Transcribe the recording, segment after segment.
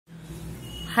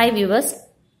Hi viewers,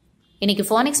 இன்னைக்கு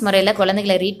Phonics முறையில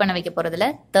குழந்தைகளை ரீட் பண்ண வைக்க போறதுல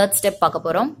third step பார்க்க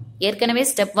போறோம். ஏற்கனவே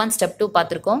step 1 step 2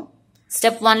 பார்த்திருக்கோம்.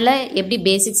 step 1ல எப்படி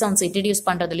basic sounds introduce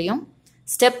பண்றதுலயும்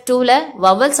step 2ல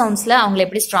vowel soundsல அவங்களை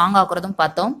எப்படி strong ஆக்குறதும்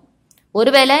பார்த்தோம்.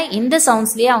 ஒருவேளை இந்த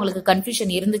soundsலயே அவங்களுக்கு confusion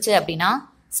இருந்துச்சு அப்படினா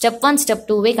step 1 step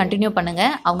 2வே கண்டினியூ பண்ணுங்க.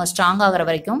 அவங்க strong ஆகுற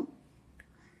வரைக்கும்.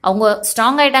 அவங்க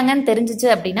strong ஆயிட்டாங்கன்னு தெரிஞ்சிச்சு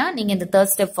அப்படினா நீங்க இந்த third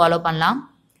step follow பண்ணலாம்.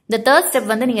 இந்த third step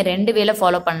வந்து நீங்க ரெண்டு வேல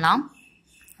ஃபாலோ பண்ணலாம்.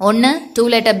 ஒன்னு two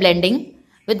letter blending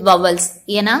with vowels.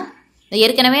 ஏனா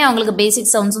ஏற்கனவே அவங்களுக்கு basic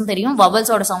soundsம் தெரியும்,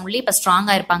 vowelsோட சவுண்ட்லயே இப்ப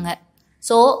ஸ்ட்ராங்கா இருப்பாங்க.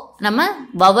 சோ நம்ம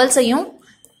vowelsையும்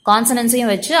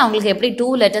consonantsையும் வச்சு அவங்களுக்கு எப்படி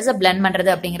two letters blend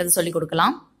பண்றது அப்படிங்கறது சொல்லி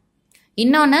கொடுக்கலாம்.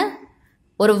 இன்னொன்னு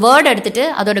ஒரு வேர்ட் எடுத்துட்டு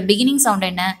அதோட beginning sound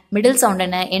என்ன, middle sound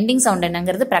என்ன, ending sound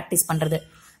என்னங்கிறது பிராக்டீஸ் பண்றது.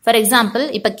 For example,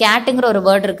 இப்ப catங்கிற ஒரு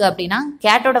வேர்ட் இருக்கு அப்படின்னா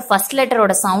catோட ஃபர்ஸ்ட்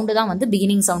லெட்டரோட சவுண்ட் தான் வந்து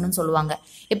beginning soundனு சொல்லுவாங்க.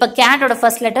 இப்ப catோட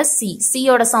ஃபர்ஸ்ட் லெட்டர் C,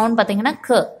 Cயோட சவுண்ட் பாத்தீங்கன்னா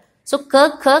k. So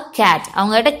k cat.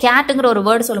 அவங்க கிட்ட catங்கிற ஒரு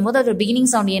வேர்ட் சொல்லும்போது அதோட beginning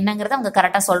sound என்னங்கறத அவங்க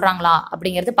கரெக்ட்டா சொல்றாங்களா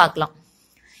அப்படிங்கறது பார்க்கலாம்.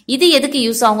 இது எதுக்கு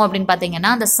யூஸ் ஆகும் அப்படின்னு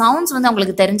பாத்தீங்கன்னா அந்த சவுண்ட்ஸ் வந்து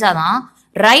அவங்களுக்கு தெரிஞ்சாதான்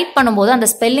ரைட் பண்ணும்போது அந்த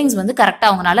ஸ்பெல்லிங்ஸ் வந்து கரெக்ட்டா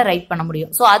அவங்களால ரைட் பண்ண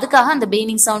முடியும். சோ அதுக்காக அந்த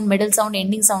beginning sound, middle sound,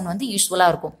 ending sound வந்து யூஸ்ஃபுல்லா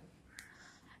இருக்கும்.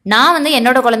 நான் வந்து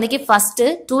என்னோட குழந்தைக்கு ஃபர்ஸ்ட்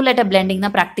two letter blending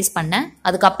தான் பிராக்டிஸ் பண்ணேன்.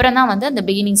 அதுக்கப்புறம் தான் வந்து அந்த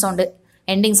beginning sound,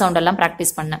 ending sound எல்லாம்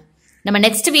பிராக்டிஸ் பண்ணேன். நம்ம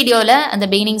நெக்ஸ்ட் வீடியோல அந்த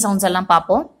beginning sounds எல்லாம்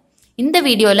பார்ப்போம். இந்த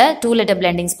வீடியோல two letter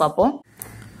blendings பார்ப்போம்.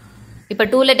 இப்ப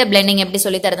two letter blending எப்படி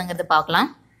சொல்லி தரதுங்கிறது பார்க்கலாம்.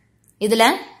 இதுல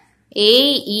A,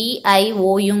 E, I,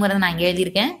 O, Uங்கிறத நான் இங்க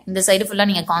எழுதியிருக்கேன். இந்த சைடு ஃபுல்லா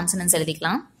நீங்க கான்சனன்ட்ஸ்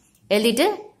எழுதிக்கலாம். எழுதிட்டு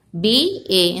B,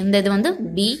 A, இந்த இது வந்து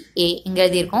B, A இங்க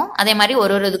எழுதியிருக்கோம். அதே மாதிரி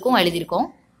ஒரு இதுக்கும் எழுதியிருக்கோம்.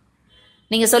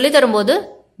 நீங்க சொல்லி தரும்போது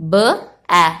B,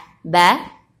 A, ba,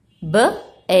 B,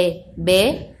 A, be,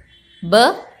 B,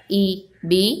 E,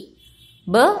 B,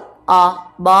 B, A,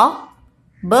 ba,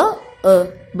 B, A,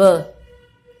 B,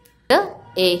 D,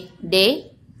 A, de,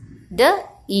 D,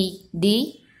 E, D,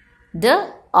 D,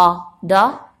 A, da,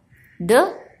 D,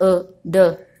 A, D.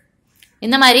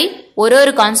 இந்த மாதிரி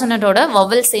ஒரு கான்சனன்ட்டோட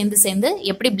vowel சேர்ந்து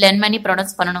எப்படி blend பண்ணி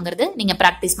ப்ரொனவுன்ஸ் பண்ணணுங்கிறது நீங்க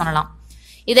பிராக்டிஸ் பண்ணலாம்.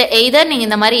 இதை எய்தர் நீங்க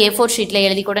இந்த மாதிரி A4 ஷீட்ல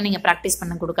எழுதி கூட நீங்க பிராக்டிஸ்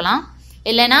பண்ண கொடுக்கலாம்.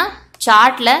 இல்லைன்னா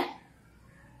சார்ட்ல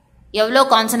எவ்வளோ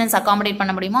கான்சனன்ட்ஸ் அகாமடேட்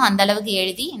பண்ண முடியுமோ அந்த அளவுக்கு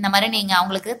எழுதி இந்த மாதிரி நீங்க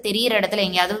அவங்களுக்கு தெரியற இடத்துல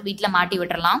எங்கேயாவது வீட்டுல மாட்டி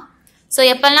விட்டுறலாம். ஸோ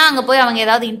எப்பெல்லாம் அங்க போய் அவங்க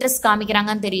ஏதாவது இன்ட்ரெஸ்ட்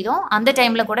காமிக்கிறாங்கன்னு தெரியுதோ அந்த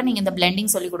டைம்ல கூட நீங்க இந்த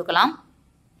பிளெண்டிங் சொல்லி கொடுக்கலாம்.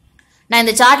 நான்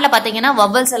இந்த சார்ட்ல பாத்தீங்கன்னா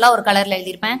வவல்ஸ் எல்லாம் ஒரு கலர்ல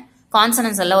எழுதியிருப்பேன்,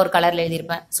 கான்சனன்ட்ஸ் எல்லாம் ஒரு கலர்ல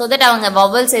எழுதியிருப்பேன். ஸோ தட் அவங்க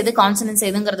வவல்ஸ் எது கான்சனன்ட்ஸ்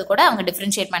எதுங்கிறது கூட அவங்க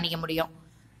டிஃபரன்ஷியேட் பண்ணிக்க முடியும்.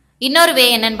 இன்னொரு வே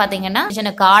என்னன்னு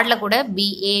பாத்தீங்கன்னா கார்ட்ல கூட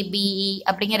BA, BE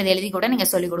அப்படிங்கறது எழுதி கூட நீங்க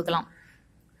சொல்லி கொடுக்கலாம்.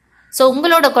 சோ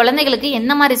உங்களோட குழந்தைகளுக்கு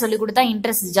என்ன மாதிரி சொல்லி கொடுத்தா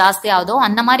இன்ட்ரெஸ்ட் ஜாஸ்தி ஆகுதோ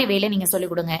அந்த மாதிரி வேலை நீங்க சொல்லி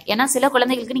கொடுங்க. ஏன்னா சில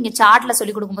குழந்தைகளுக்கு நீங்க சார்ட்ல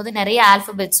சொல்லி கொடுக்கும்போது நிறைய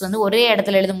ஆல்பபெட்ஸ் வந்து ஒரே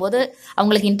இடத்துல எழுதும்போது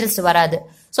அவங்களுக்கு இன்ட்ரெஸ்ட் வராது.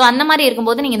 சோ அந்த மாதிரி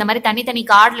இருக்கும்போது நீங்க இந்த மாதிரி தனித்தனி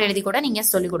கார்ட்ல எழுதி கூட நீங்க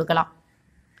சொல்லி கொடுக்கலாம்.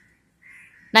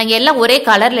 நான் எல்லாம் ஒரே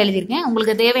கலர்ல எழுதியிருக்கேன்.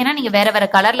 உங்களுக்கு தேவைன்னா நீங்க வேற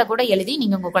கலர்ல கூட எழுதி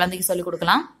நீங்க உங்க குழந்தைக்கு சொல்லி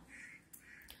கொடுக்கலாம்.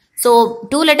 ஸோ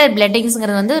two letter blendings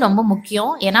வந்து ரொம்ப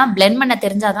முக்கியம். ஏன்னா blend பண்ண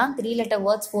தெரிஞ்சாதான் 3 letter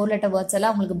words, 4 letter words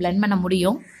எல்லாம் உங்களுக்கு blend பண்ண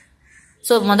முடியும்.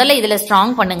 ஸோ முதல்ல இதுல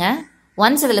ஸ்ட்ராங் பண்ணுங்க.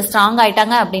 ஒன்ஸ் இதுல ஸ்ட்ராங்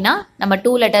ஆயிட்டாங்க அப்படின்னா நம்ம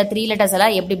 2 letter 3 letters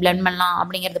எல்லாம் எப்படி blend பண்ணலாம்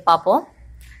அப்படிங்கறது பார்ப்போம்.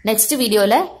 நெக்ஸ்ட்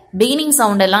வீடியோல beginning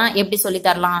sound எல்லாம் எப்படி சொல்லி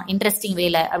தரலாம் இன்ட்ரெஸ்டிங்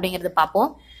வேல அப்படிங்கறது பார்ப்போம்.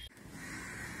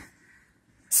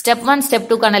 ஸ்டெப் 1 ஸ்டெப்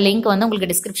 2க்கான லிங்க் வந்து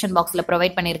உங்களுக்கு டிஸ்கிரிப்ஷன் பாக்ஸ்ல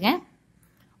ப்ரொவைட் பண்ணிருக்கேன்.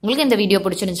 உங்களுக்கு இந்த வீடியோ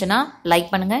பிடிச்சிருந்துச்சுன்னா லைக்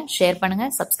பண்ணுங்க, ஷேர் பண்ணுங்க,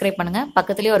 சப்ஸ்கிரைப் பண்ணுங்க.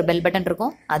 பக்கத்துலயே ஒரு பெல் பட்டன்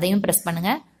இருக்கும், அதையும் பிரஸ்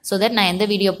பண்ணுங்க. ஸோ தட் நான் எந்த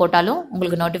வீடியோ போட்டாலும்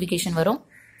உங்களுக்கு நோட்டிபிகேஷன் வரும்.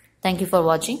 தேங்க்யூ ஃபார்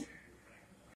வாட்சிங்.